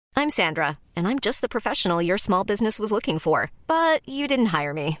I'm Sandra, and I'm just the professional your small business was looking for. But you didn't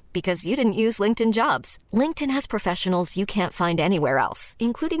hire me because you didn't use LinkedIn Jobs. LinkedIn has professionals you can't find anywhere else,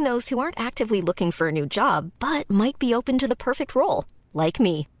 including those who aren't actively looking for a new job, but might be open to the perfect role, like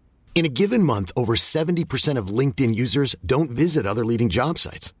me. In a given month, over 70% of LinkedIn users don't visit other leading job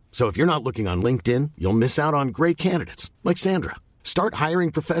sites. So if you're not looking on LinkedIn, you'll miss out on great candidates like Sandra. Start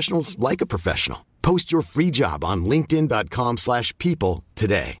hiring professionals like a professional. Post your free job on linkedin.com/people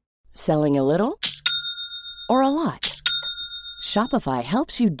today. Selling a little or a lot? Shopify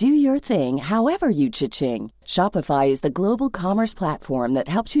helps you do your thing however you cha-ching. Shopify is the global commerce platform that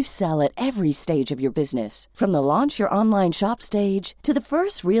helps you sell at every stage of your business. From the launch your online shop stage to the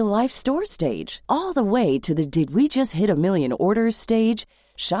first real-life store stage, all the way to the did we just hit a million orders stage.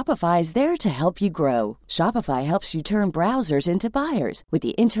 Shopify is there to help you grow. Shopify helps you turn browsers into buyers with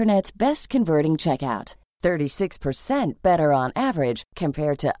the internet's best converting checkout. 36% better on average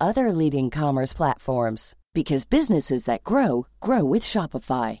compared to other leading commerce platforms. Because businesses that grow, grow with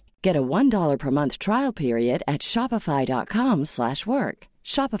Shopify. Get a $1 per month trial period at shopify.com/work.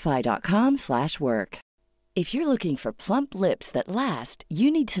 Shopify.com/work. If you're looking for plump lips that last, you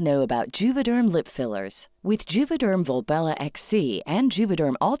need to know about Juvederm lip fillers. With Juvederm Volbella XC and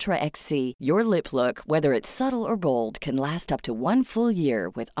Juvederm Ultra XC, your lip look, whether it's subtle or bold, can last up to 1 full year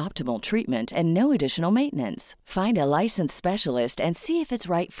with optimal treatment and no additional maintenance. Find a licensed specialist and see if it's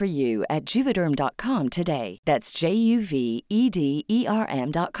right for you at Juvederm.com today. That's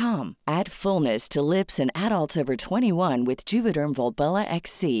JUVEDERM.com. Add fullness to lips in adults over 21 with Juvederm Volbella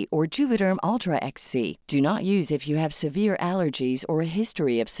XC or Juvederm Ultra XC. Do not use if you have severe allergies or a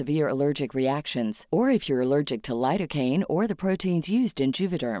history of severe allergic reactions, or if you're allergic to lidocaine or the proteins used in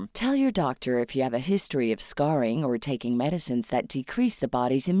Juvederm. Tell your doctor if you have a history of scarring or taking medicines that decrease the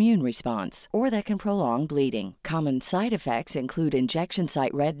body's immune response or that can prolong bleeding. Common side effects include injection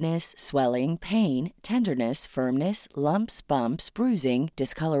site redness, swelling, pain, tenderness, firmness, lumps, bumps, bruising,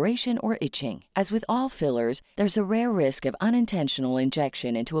 discoloration, or itching. As with all fillers, there's a rare risk of unintentional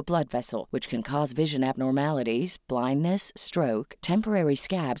injection into a blood vessel, which can cause vision abnormalities, blindness, stroke, temporary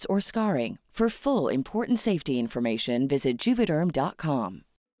scabs, or scarring. For full important safety information, visit Juvederm.com.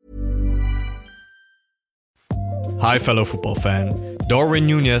 Hi fellow football fan. Darwin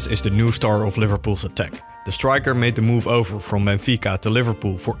Núñez is the new star of Liverpool's attack. The striker made the move over from Benfica to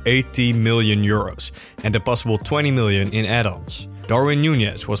Liverpool for 80 million euros and a possible 20 million in add-ons. Darwin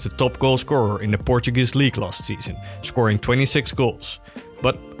Núñez was the top goal scorer in the Portuguese league last season, scoring 26 goals.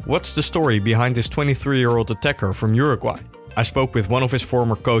 But what's the story behind this 23-year-old attacker from Uruguay? I spoke with one of his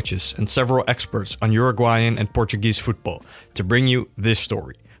former coaches and several experts on Uruguayan and Portuguese football to bring you this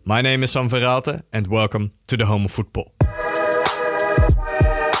story. My name is Sam Verraalte and welcome to the home of football.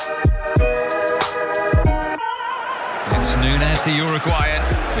 It's Núñez, the Uruguayan.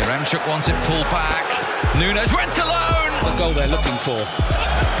 Yaremchuk wants it pulled back. Núñez went alone! The goal they're looking for.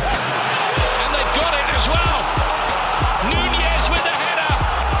 And they've got it as well! Núñez with the header!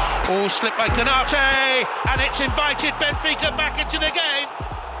 All slipped by Canate, and it's invited Benfica back into the game.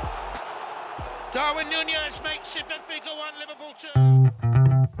 Darwin Núñez makes it Benfica 1, Liverpool 2.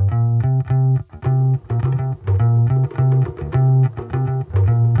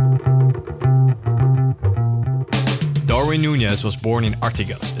 Darwin Núñez was born in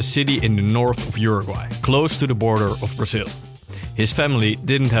Artigas, a city in the north of Uruguay, close to the border of Brazil. His family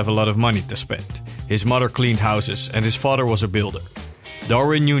didn't have a lot of money to spend. His mother cleaned houses and his father was a builder.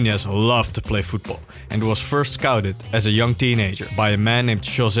 Darwin Núñez loved to play football and was first scouted as a young teenager by a man named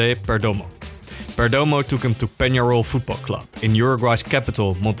José Perdomo. Perdomo took him to Peñarol Football Club in Uruguay's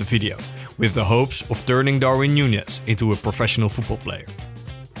capital, Montevideo, with the hopes of turning Darwin Núñez into a professional football player.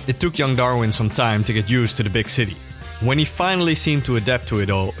 It took young Darwin some time to get used to the big city. When he finally seemed to adapt to it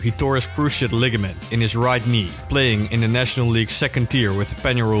all, he tore his cruciate ligament in his right knee, playing in the National League's second tier with the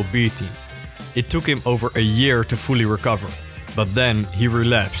Peñarol B team. It took him over a year to fully recover, but then he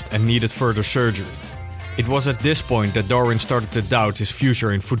relapsed and needed further surgery. It was at this point that Darwin started to doubt his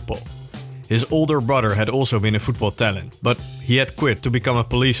future in football. His older brother had also been a football talent, but he had quit to become a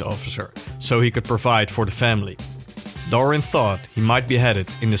police officer, so he could provide for the family. Darwin thought he might be headed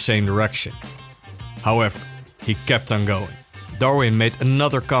in the same direction. However, he kept on going. Darwin made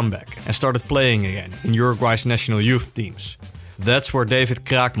another comeback and started playing again in Uruguay's national youth teams. That's where David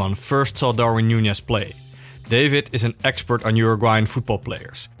Kraakman first saw Darwin Núñez play. David is an expert on Uruguayan football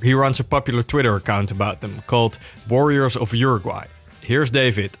players. He runs a popular Twitter account about them called Warriors of Uruguay. Here's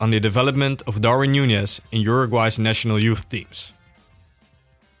David on the development of Darwin Núñez in Uruguay's national youth teams.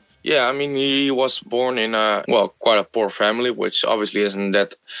 Yeah, I mean, he was born in quite a poor family, which obviously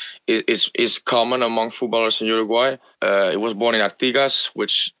is common among footballers in Uruguay. He was born in Artigas,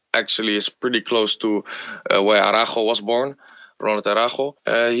 which actually is pretty close to where Araujo was born, Ronald Araujo.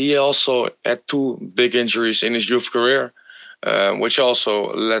 He also had 2 big injuries in his youth career, which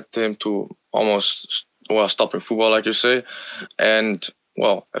also led him to almost stopping football, like you say. And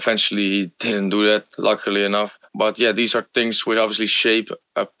eventually he didn't do that, luckily enough. But yeah, these are things which obviously shape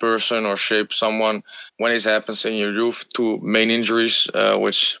a person or shape someone. When it happens in your youth, 2 main injuries,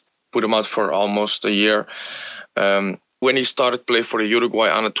 which put him out for almost a year. When he started play for the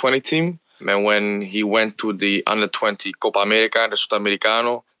Uruguay under-20 team, and when he went to the under-20 Copa America, the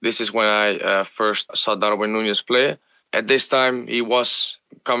Sudamericano, this is when I first saw Darwin Núñez play. At this time, he was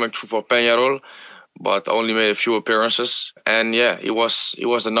coming through for Peñarol, but only made a few appearances. And yeah, he was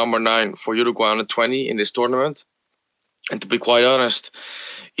the number 9 for Uruguay under-20 in this tournament. And to be quite honest,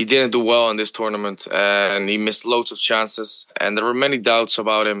 he didn't do well in this tournament, and he missed loads of chances. And there were many doubts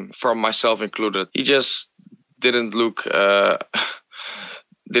about him, from myself included. He just didn't look that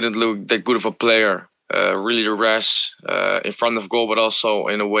good of a player. Really rash in front of goal, but also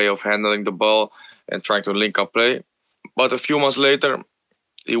in a way of handling the ball and trying to link up play. But a few months later,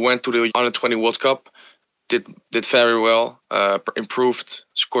 he went to the Under-20 World Cup, did very well, improved,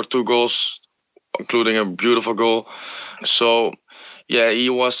 scored 2 goals, including a beautiful goal. So, yeah, he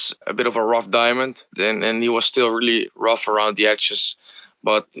was a bit of a rough diamond, and he was still really rough around the edges.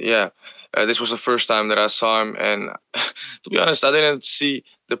 But yeah, this was the first time that I saw him, and to be honest, I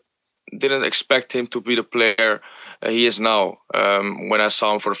didn't expect him to be the player he is now. When I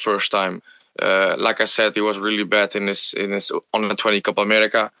saw him for the first time, like I said, he was really bad in his Under-20 Copa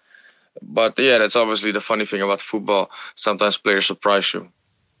America. But yeah, that's obviously the funny thing about football. Sometimes players surprise you.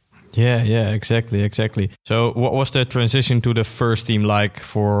 Yeah, exactly. So what was the transition to the first team like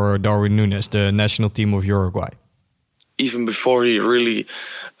for Darwin Núñez, the national team of Uruguay? Even before he really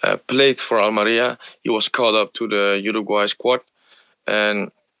played for Almeria, he was called up to the Uruguay squad,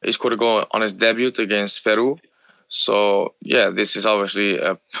 and he scored a goal on his debut against Peru. So yeah, this is obviously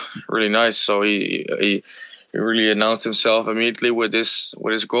really nice. So he really announced himself immediately with his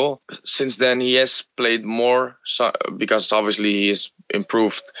goal. Since then, he has played more, because obviously he has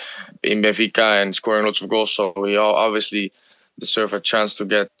improved in Benfica and scoring lots of goals. So he obviously deserves a chance to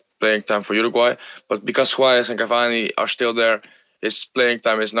get playing time for Uruguay. But because Suarez and Cavani are still there, his playing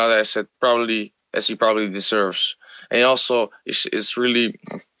time is not as he probably deserves. And he also is really.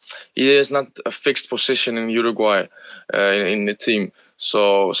 He is not a fixed position in Uruguay in the team.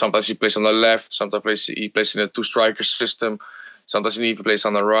 So sometimes he plays on the left, sometimes he plays in a 2-striker system, sometimes he even plays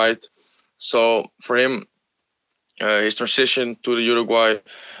on the right. So for him, his transition to the Uruguay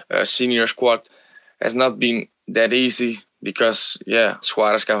senior squad has not been that easy because,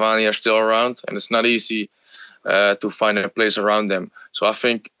 Suarez, Cavani are still around, and it's not easy to find a place around them. So I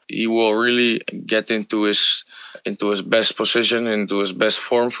think he will really get into his best position, into his best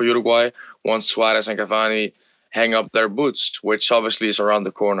form for Uruguay once Suarez and Cavani hang up their boots, which obviously is around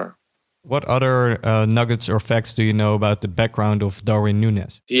the corner. What other nuggets or facts do you know about the background of Darwin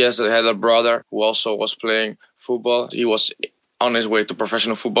Núñez? He had a brother who also was playing football. He was on his way to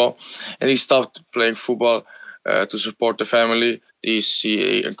professional football, and he stopped playing football to support the family.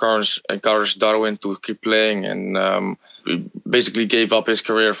 He encouraged Darwin to keep playing, and he basically gave up his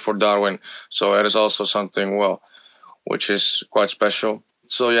career for Darwin. So that is also something, which is quite special.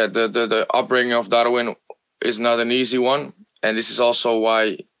 So yeah, the upbringing of Darwin is not an easy one, and this is also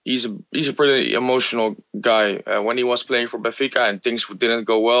why he's a pretty emotional guy. When he was playing for Benfica and things didn't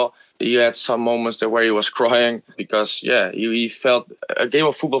go well, he had some moments there where he was crying because he felt a game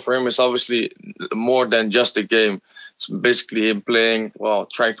of football for him is obviously more than just a game. It's basically him playing,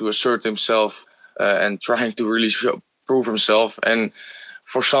 trying to assert himself and trying to really prove himself. And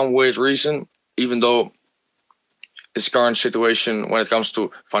for some weird reason, even though his current situation when it comes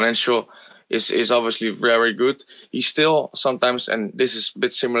to financial is obviously very good, he still sometimes, and this is a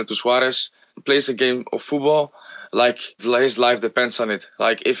bit similar to Suarez, plays a game of football like his life depends on it.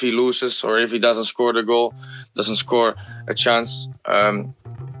 Like if he loses or if he doesn't score the goal, doesn't score a chance,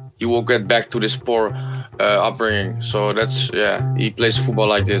 he will get back to this poor upbringing. So he plays football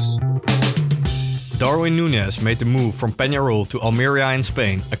like this. Darwin Núñez made the move from Peñarol to Almeria in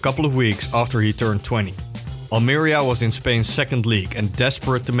Spain a couple of weeks after he turned 20. Almeria was in Spain's second league and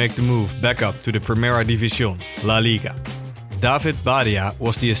desperate to make the move back up to the Primera División, La Liga. David Badia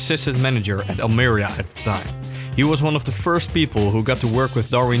was the assistant manager at Almeria at the time. He was one of the first people who got to work with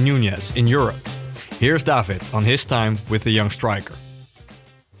Darwin Núñez in Europe. Here's David on his time with the young striker.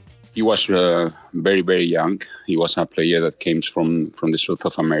 He was very, very young. He was a player that came from the south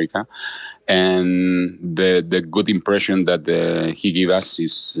of America. And the good impression that he gave us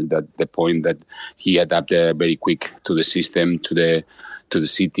is that the point that he adapted very quick to the system, to the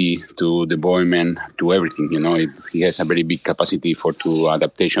city, to the environment, to everything. He has a very big capacity to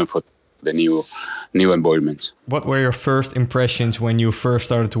adaptation for the new environments. What were your first impressions when you first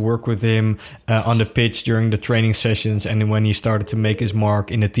started to work with him on the pitch during the training sessions, and when he started to make his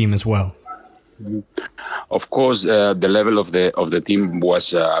mark in the team as well? Of course, the level of the team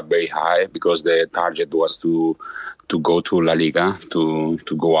was very high, because the target was to go to La Liga, to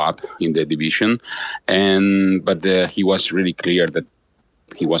go up in the division, but he was really clear that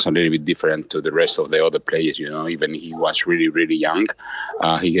he was a little bit different to the rest of the other players. Even he was really, really young.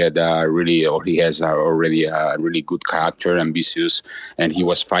 He has already a really good character, ambitious, and he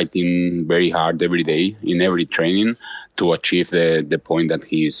was fighting very hard every day in every training to achieve the point that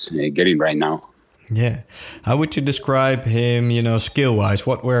he's getting right now. Yeah. How would you describe him, skill-wise?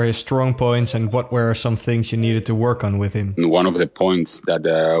 What were his strong points, and what were some things you needed to work on with him? One of the points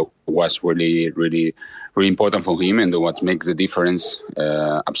that was really, really, really important for him, and what makes the difference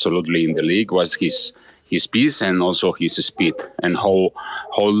absolutely in the league, was his pace and also his speed, and how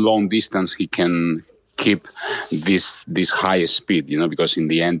long distance he can keep this high speed, because in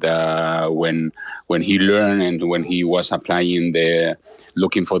the end, when he learned and when he was applying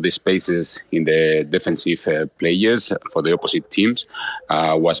looking for the spaces in the defensive players for the opposite teams,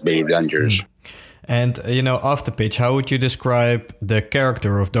 was very dangerous. And, off the pitch, how would you describe the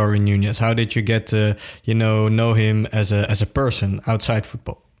character of Darwin Núñez? How did you get to, know him as a person outside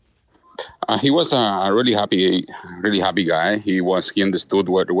football? He was a really happy guy. He understood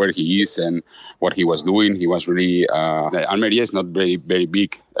where he is and what he was doing. He was really, Almeria is not very, very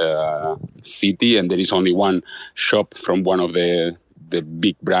big city, and there is only one shop from one of the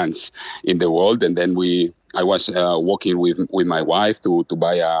big brands in the world. And then I was walking with my wife to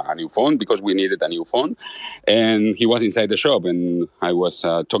buy a new phone, because we needed a new phone. And he was inside the shop, and I was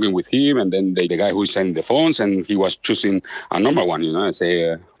talking with him, and then the guy who is selling the phones, and he was choosing a normal one. I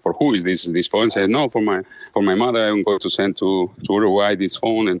say, for who is this phone? I said, no, for my mother. I'm going to send to Uruguay this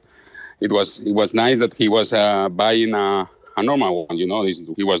phone. And it was nice that he was buying a normal one.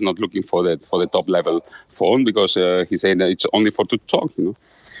 He was not looking for the top level phone, because he said that it's only to talk.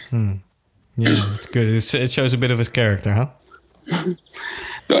 Yeah, it's good. It shows a bit of his character, huh?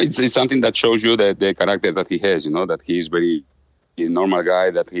 No, it's something that shows you the character that he has. That he is very normal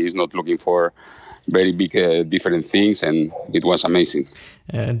guy, that he is not looking for very big different things, and it was amazing.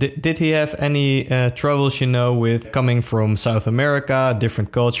 Did he have any troubles, with coming from South America,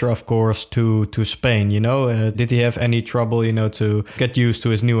 different culture, of course, to Spain? Did he have any trouble, to get used to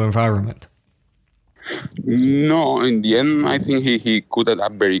his new environment? No, in the end, I think he could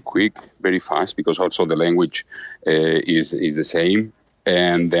adapt very quick, very fast, because also the language is the same.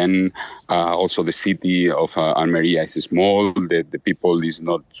 And then also the city of Almeria is small. The people is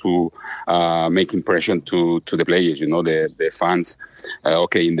not too make impression to the players. The fans.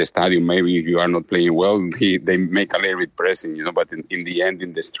 In the stadium, maybe if you are not playing well, they make a little bit pressing. But in the end,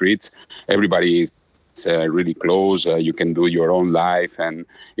 in the streets, everybody is really close. You can do your own life, and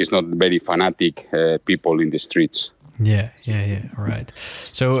it's not very fanatic people in the streets. Yeah. All right.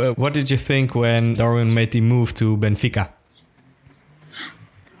 So what did you think when Darwin made the move to Benfica?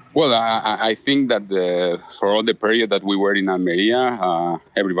 Well, I think that for all the period that we were in Almeria,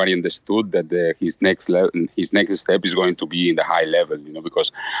 everybody understood that his next step is going to be in the high level,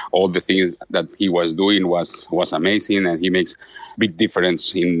 because all the things that he was doing was amazing, and he makes big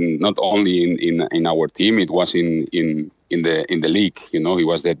difference in not only in our team. It was in the league. He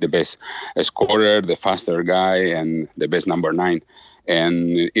was the best scorer, the faster guy, and the best number 9.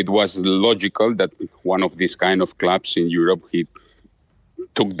 And it was logical that one of these kind of clubs in Europe, he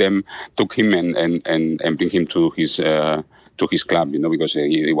took him and bring him to his club, because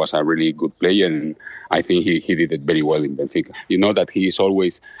he was a really good player, and I think he did it very well in Benfica. That he is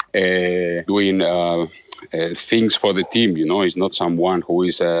always doing things for the team. He's not someone who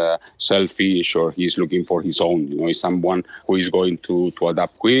is selfish or he's looking for his own. He's someone who is going to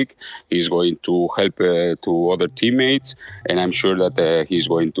adapt quick. He's going to help to other teammates, and I'm sure that he's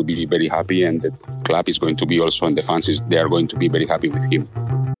going to be very happy, and the club is going to be also, and the fans they are going to be very happy with him.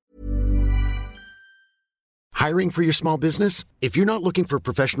 Hiring for your small business? If you're not looking for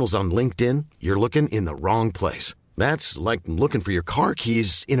professionals on LinkedIn, you're looking in the wrong place. That's like looking for your car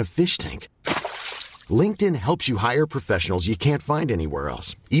keys in a fish tank. LinkedIn helps you hire professionals you can't find anywhere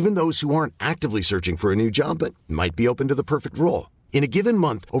else, even those who aren't actively searching for a new job but might be open to the perfect role. In a given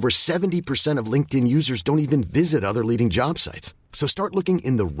month, over 70% of LinkedIn users don't even visit other leading job sites. So start looking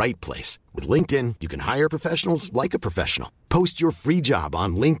in the right place. With LinkedIn, you can hire professionals like a professional. Post your free job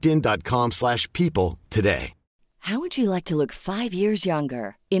on linkedin.com/people today. How would you like to look 5 years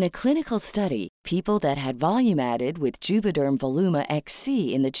younger? In a clinical study, people that had volume added with Juvederm Voluma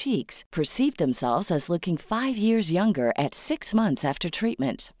XC in the cheeks perceived themselves as looking 5 years younger at 6 months after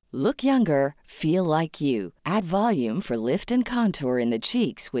treatment. Look younger, feel like you. Add volume for lift and contour in the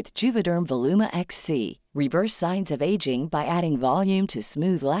cheeks with Juvederm Voluma XC. Reverse signs of aging by adding volume to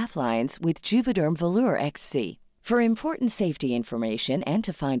smooth laugh lines with Juvederm Volure XC. For important safety information and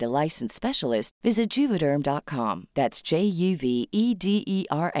to find a licensed specialist, visit Juvederm.com. That's JUVEDERM.com.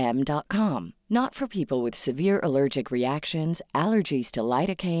 Not for people with severe allergic reactions, allergies to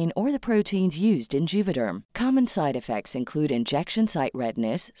lidocaine, or the proteins used in Juvederm. Common side effects include injection site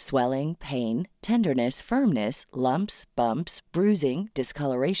redness, swelling, pain, tenderness, firmness, lumps, bumps, bruising,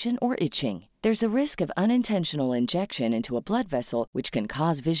 discoloration, or itching. There's a risk of unintentional injection into a blood vessel, which can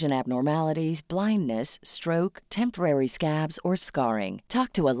cause vision abnormalities, blindness, stroke, temporary scabs, or scarring.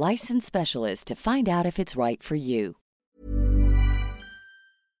 Talk to a licensed specialist to find out if it's right for you.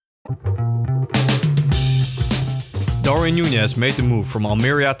 Darwin Núñez made the move from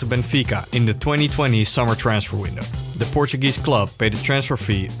Almeria to Benfica in the 2020 summer transfer window. The Portuguese club paid a transfer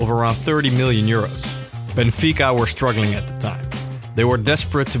fee of around 30 million euros. Benfica were struggling at the time. They were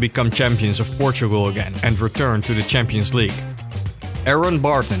desperate to become champions of Portugal again and return to the Champions League. Aaron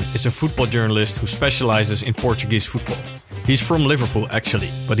Barton is a football journalist who specializes in Portuguese football. He's from Liverpool actually,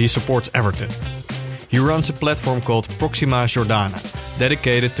 but he supports Everton. He runs a platform called Proxima Jordana,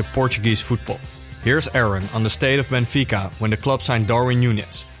 dedicated to Portuguese football. Here's Aaron on the state of Benfica when the club signed Darwin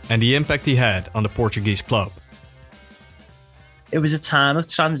Núñez and the impact he had on the Portuguese club. It was a time of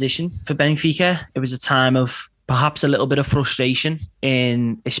transition for Benfica. It was a time of perhaps a little bit of frustration,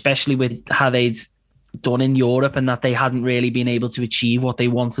 especially with how they'd done in Europe and that they hadn't really been able to achieve what they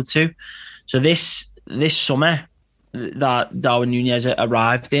wanted to. So this summer that Darwin Núñez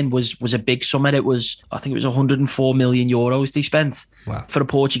arrived in was a big summer. I think it was 104 million euros they spent. Wow. For a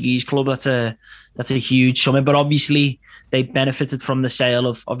Portuguese club. That's a huge summer. But obviously they benefited from the sale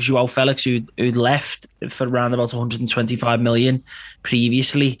of João Felix, who'd left for around about 125 million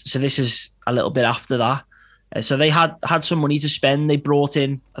previously. So this is a little bit after that. So they had some money to spend. They brought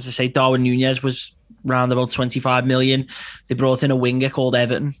in, as I say, Darwin Núñez was around about 25 million. They brought in a winger called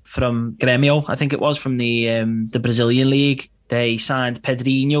Everton from Grêmio, I think it was, from the Brazilian league. They signed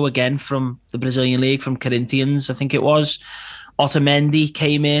Pedrinho again from the Brazilian league, from Corinthians, I think it was. Otamendi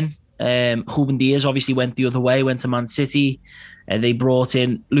came in. Ruben Dias obviously went the other way, went to Man City. They brought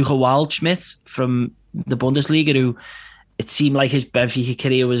in Luca Waldschmidt from the Bundesliga, who it seemed like his Benfica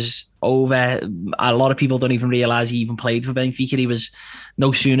career was over. A lot of people don't even realise he even played for Benfica. He was,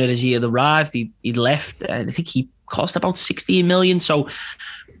 no sooner as he had arrived, he'd left. I think he cost about 16 million. So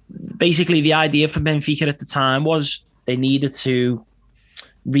basically the idea for Benfica at the time was they needed to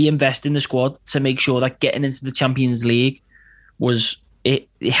reinvest in the squad to make sure that getting into the Champions League it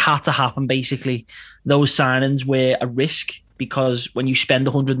had to happen, basically. Those signings were a risk because when you spend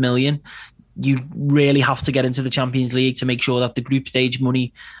 100 million, you really have to get into the Champions League to make sure that the group stage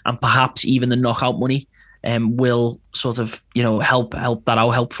money and perhaps even the knockout money will sort of, help that out,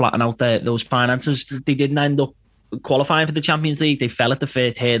 help flatten out those finances. They didn't end up qualifying for the Champions League. They fell at the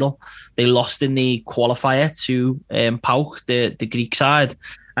first hurdle. They lost in the qualifier to PAOK, the Greek side.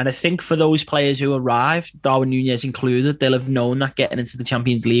 And I think for those players who arrived, Darwin Núñez included, they'll have known that getting into the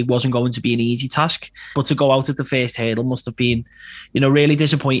Champions League wasn't going to be an easy task. But to go out at the first hurdle must have been, really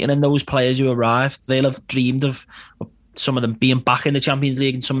disappointing. And those players who arrived, they'll have dreamed of some of them being back in the Champions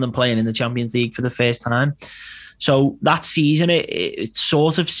League and some of them playing in the Champions League for the first time. So that season, it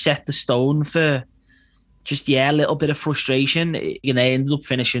sort of set the stone for just, a little bit of frustration. They ended up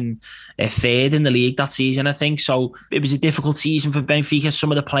finishing third in the league that season, I think. So it was a difficult season for Benfica.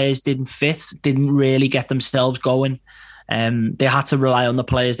 Some of the players didn't really get themselves going. They had to rely on the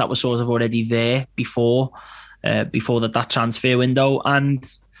players that were sort of already there before that transfer window. And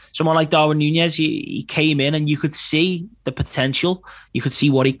someone like Darwin Núñez, he came in and you could see the potential. You could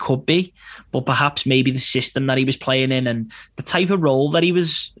see what he could be, but perhaps maybe the system that he was playing in and the type of role that he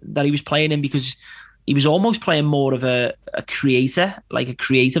was playing in, because he was almost playing more of a creator, like a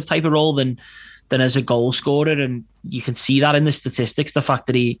creative type of role than as a goal scorer. And you can see that in the statistics, the fact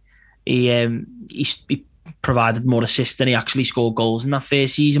that he provided more assists than he actually scored goals in that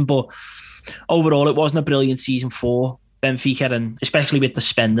first season. But overall, it wasn't a brilliant season for Benfica, and especially with the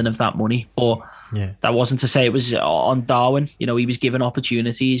spending of that money. But that wasn't to say it was on Darwin. He was given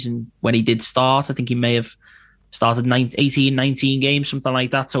opportunities, and when he did start, I think he may have started 19 games, something like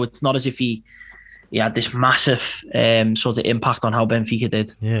that. So it's not as if he had this massive sort of impact on how Benfica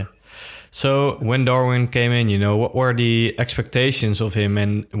did. Yeah. So when Darwin came in, what were the expectations of him?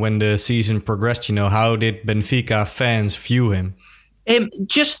 And when the season progressed, how did Benfica fans view him?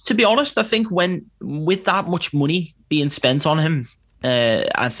 Just to be honest, I think with that much money being spent on him,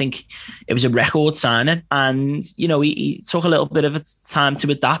 I think it was a record signing. And, he took a little bit of a time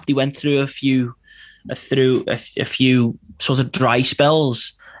to adapt. He went through a few sort of dry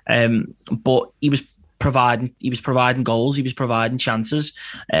spells, but he was providing goals, he was providing chances.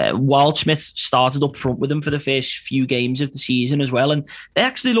 Waldschmidt started up front with him for the first few games of the season as well, and they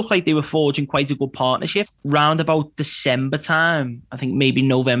actually looked like they were forging quite a good partnership. Round about December time, I think maybe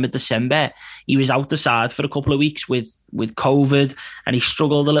November, December, he was out the side for a couple of weeks with COVID, and he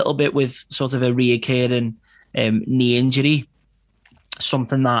struggled a little bit with sort of a reoccurring knee injury,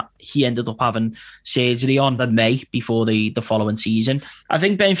 something that he ended up having surgery on in May before the following season. I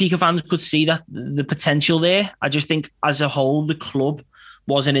think Benfica fans could see that the potential there. I just think as a whole, the club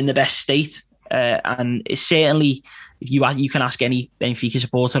wasn't in the best state. And it's certainly, if you can ask any Benfica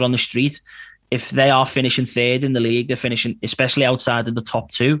supporter on the street, if they are finishing third in the league, they're finishing, especially outside of the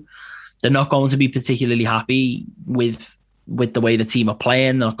top two, they're not going to be particularly happy with the way the team are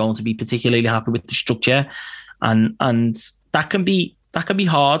playing. They're not going to be particularly happy with the structure. And that can be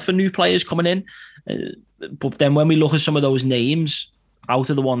hard for new players coming in. But then when we look at some of those names, out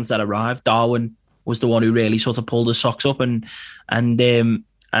of the ones that arrived, Darwin was the one who really sort of pulled his socks up and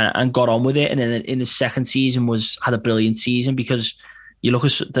got on with it. And then in his second season had a brilliant season, because you look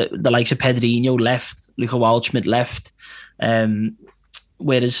at the likes of Pedrinho left, Luka Waldschmidt left,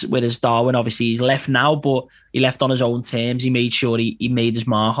 whereas Darwin, obviously he's left now, but he left on his own terms. He made sure he made his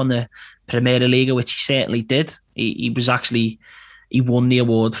mark on the Primeira Liga, which he certainly did. He won the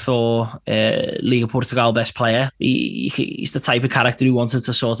award for Liga Portugal Best Player. He's the type of character who wanted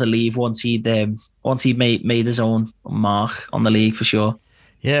to sort of leave once he'd made his own mark on the league, for sure.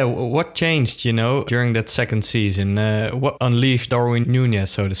 Yeah, what changed, during that second season? What unleashed Darwin Núñez,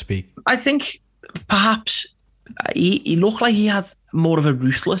 so to speak? I think perhaps he looked like he had more of a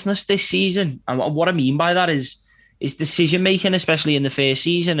ruthlessness this season. And what I mean by that is his decision-making, especially in the first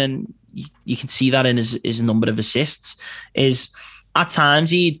season, and you can see that in his number of assists, is at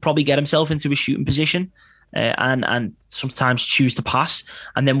times he'd probably get himself into a shooting position and sometimes choose to pass.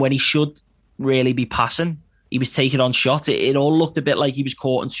 And then when he should really be passing, he was taking on shots. It all looked a bit like he was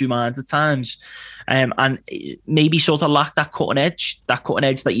caught in two minds at times. And maybe sort of lacked that cutting edge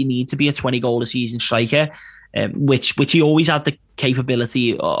that you need to be a 20-goal a season striker, which he always had the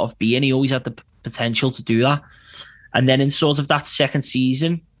capability of being. He always had the potential to do that. And then in sort of that second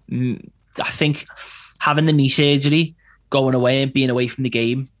season, I think having the knee surgery, going away and being away from the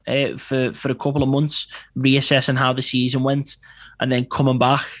game for a couple of months, reassessing how the season went, and then coming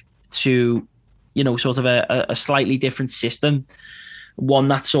back to, sort of a slightly different system, one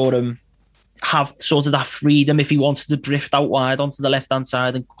that sort of have sort of that freedom. If he wanted to drift out wide onto the left-hand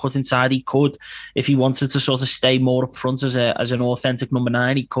side and cut inside, he could. If he wanted to sort of stay more up front as an authentic number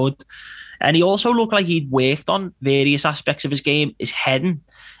 9, he could. And he also looked like he'd worked on various aspects of his game. His heading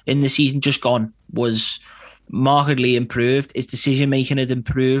in the season just gone was markedly improved. His decision-making had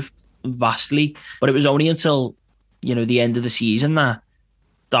improved vastly. But it was only until, the end of the season that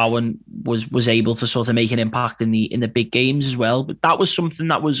Darwin was able to sort of make an impact in the big games as well. But that was something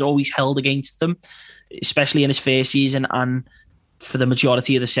that was always held against him, especially in his first season and for the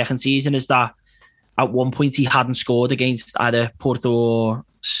majority of the second season, is that at one point he hadn't scored against either Porto or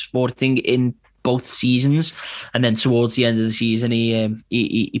Sporting in both seasons, and then towards the end of the season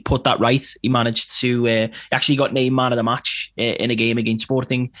he put that right. He managed to actually got named man of the match in a game against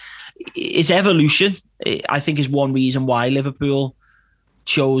Sporting. His evolution, I think, is one reason why Liverpool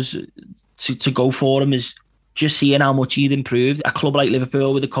chose to go for him, is just seeing how much he'd improved. A club like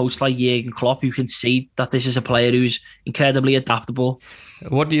Liverpool with a coach like Jurgen Klopp, who can see that this is a player who's incredibly adaptable.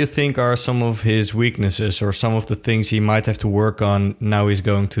 What do you think are some of his weaknesses, or some of the things he might have to work on now he's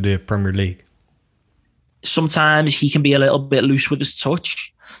going to the Premier League? Sometimes he can be a little bit loose with his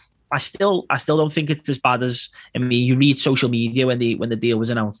touch. I still don't think it's as bad as, you read social media when the deal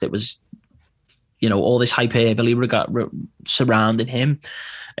was announced, it was, all this hyperbole surrounding him,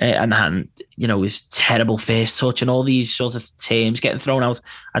 and his terrible first touch and all these sorts of terms getting thrown out.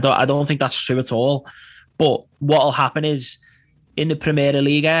 I don't think that's true at all. But what'll happen is, in the Primeira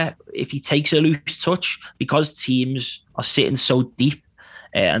Liga, if he takes a loose touch, because teams are sitting so deep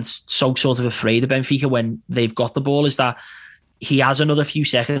and so sort of afraid of Benfica when they've got the ball, is that he has another few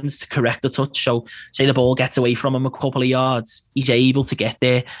seconds to correct the touch. So say the ball gets away from him a couple of yards, he's able to get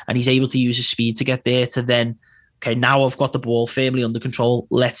there, and he's able to use his speed to get there to then, okay, now I've got the ball firmly under control,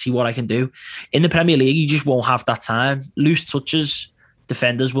 let's see what I can do. In the Premier League, you just won't have that time. Loose touches,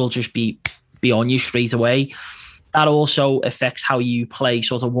 defenders will just be on you straight away. That also affects how you play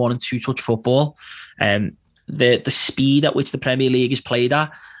sort of 1 and 2 touch football. The speed at which the Premier League is played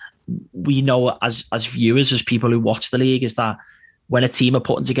at, we know as viewers, as people who watch the league, is that when a team are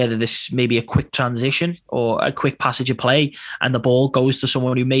putting together this maybe a quick transition or a quick passage of play and the ball goes to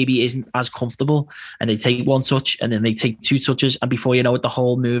someone who maybe isn't as comfortable, and they take 1 touch and then they take 2 touches, and before you know it, the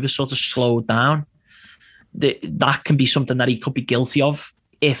whole move is sort of slowed down. That can be something that he could be guilty of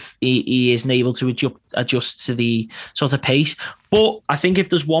if he isn't able to adjust to the sort of pace. But I think if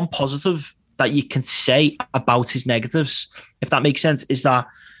there's one positive that you can say about his negatives, if that makes sense, is that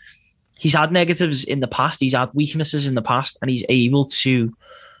he's had negatives in the past, he's had weaknesses in the past, and he's able to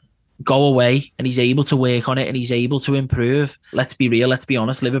go away and he's able to work on it and he's able to improve. Let's be real, let's be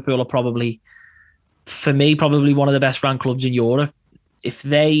honest. Liverpool are probably one of the best ranked clubs in Europe. If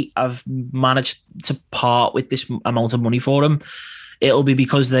they have managed to part with this amount of money for him, it'll be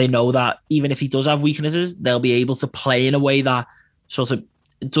because they know that even if he does have weaknesses, they'll be able to play in a way that sort of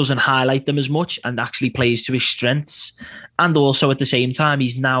doesn't highlight them as much and actually plays to his strengths. And also at the same time,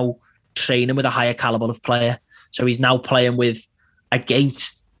 he's now training with a higher caliber of player. So he's now playing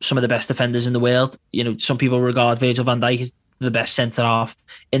against some of the best defenders in the world. You know, some people regard Virgil van Dijk as the best centre half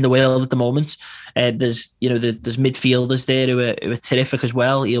in the world at the moment. There's midfielders there who are terrific as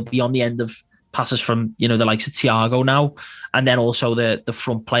well. He'll be on the end of passes from, the likes of Thiago now, and then also the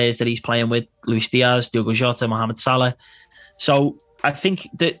front players that he's playing with: Luis Diaz, Diogo Jota, Mohamed Salah. So I think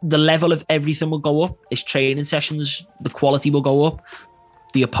that the level of everything will go up. His training sessions, the quality will go up.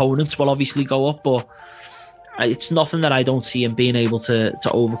 The opponents will obviously go up, but it's nothing that I don't see him being able to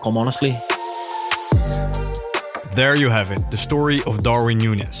overcome, honestly. There you have it, the story of Darwin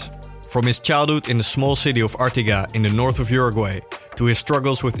Núñez. From his childhood in the small city of Artigas in the north of Uruguay to his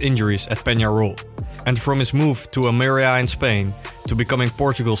struggles with injuries at Peñarol, and from his move to Almeria in Spain to becoming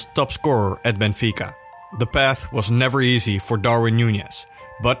Portugal's top scorer at Benfica. The path was never easy for Darwin Núñez,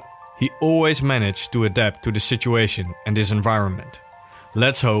 but he always managed to adapt to the situation and his environment.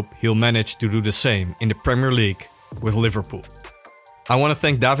 Let's hope he'll manage to do the same in the Premier League with Liverpool. I want to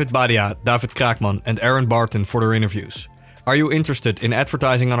thank David Badia, David Kraakman and Aaron Barton for their interviews. Are you interested in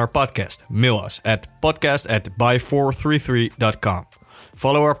advertising on our podcast? Mail us at podcast@buy433.com.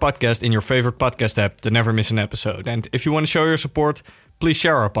 Follow our podcast in your favorite podcast app to never miss an episode. And if you want to show your support, please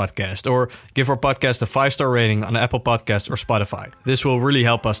share our podcast or give our podcast a 5-star rating on Apple Podcasts or Spotify. This will really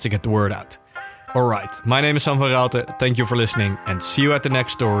help us to get the word out. Alright, my name is Sam van Raalte, thank you for listening and see you at the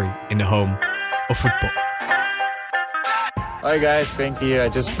next story in the home of football. Hi guys, Frankie here. I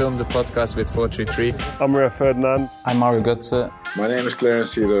just filmed the podcast with 433. I'm Rio Ferdinand. I'm Mario Götze. My name is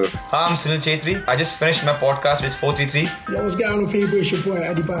Clarence Seedorf. Hi, I'm Sunil Chetri. I just finished my podcast with 433. Yo, what's going on, people? It's your boy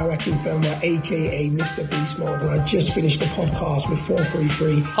Eddie Bioacting Filmer, aka Mr. Beast Mode, and I just finished the podcast with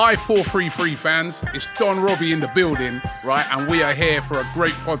 433. Hi, 433 fans. It's Don Robbie in the building, right? And we are here for a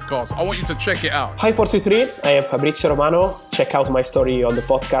great podcast. I want you to check it out. Hi, 433. I am Fabrizio Romano. Check out my story on the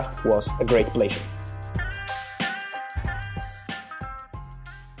podcast. It was a great pleasure.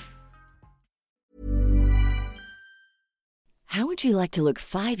 How would you like to look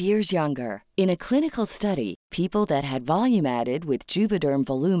 5 years younger? In a clinical study, people that had volume added with Juvederm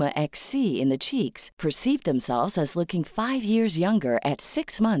Voluma XC in the cheeks perceived themselves as looking 5 years younger at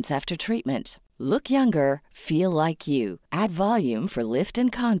 6 months after treatment. Look younger, feel like you. Add volume for lift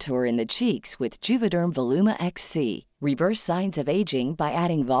and contour in the cheeks with Juvederm Voluma XC. Reverse signs of aging by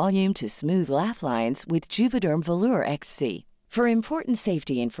adding volume to smooth laugh lines with Juvederm Volure XC. For important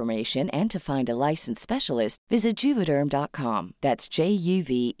safety information and to find a licensed specialist, visit Juvederm.com. That's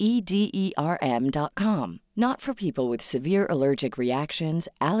JUVEDERM.com. Not for people with severe allergic reactions,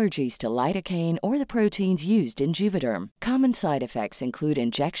 allergies to lidocaine, or the proteins used in Juvederm. Common side effects include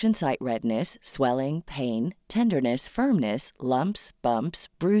injection site redness, swelling, pain, tenderness, firmness, lumps, bumps,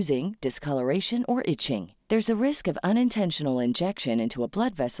 bruising, discoloration, or itching. There's a risk of unintentional injection into a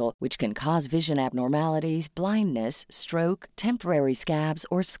blood vessel, which can cause vision abnormalities, blindness, stroke, temporary scabs,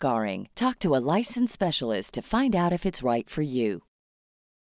 or scarring. Talk to a licensed specialist to find out if it's right for you.